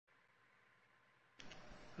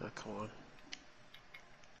Oh, come on.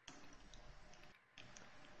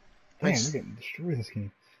 Damn, Nice. we're getting destroyed this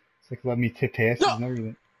game. It's like letting me tip passes No! and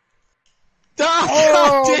everything. Oh,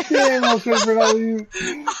 Oh, God damn, I was ready for an alley-oop.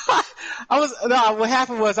 what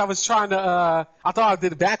happened was I was trying to, I thought I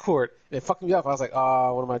did a backcourt. And it fucked me up. I was like,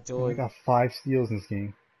 oh, what am I And I doing? got 5 steals in this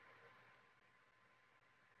game.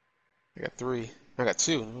 I got 3. I got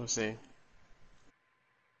 2. Let me see.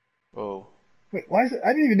 Oh. Wait, why is it? I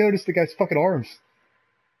didn't even notice the guy's fucking arms.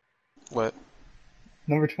 What?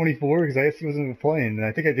 Number 24, because I guess he wasn't even playing. And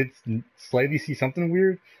I think I did slightly see something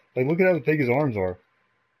weird. Like, look at how big his arms are.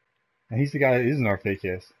 And he's the guy that is in our fake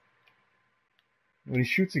ass. When he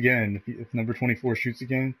shoots again, if number 24 shoots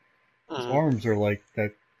again, his arms are like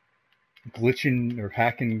that glitching or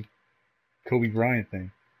hacking Kobe Bryant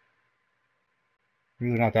thing.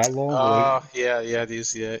 Maybe they're not that long, but like, Yeah, I do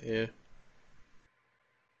see that, yeah.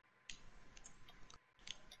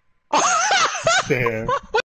 damn.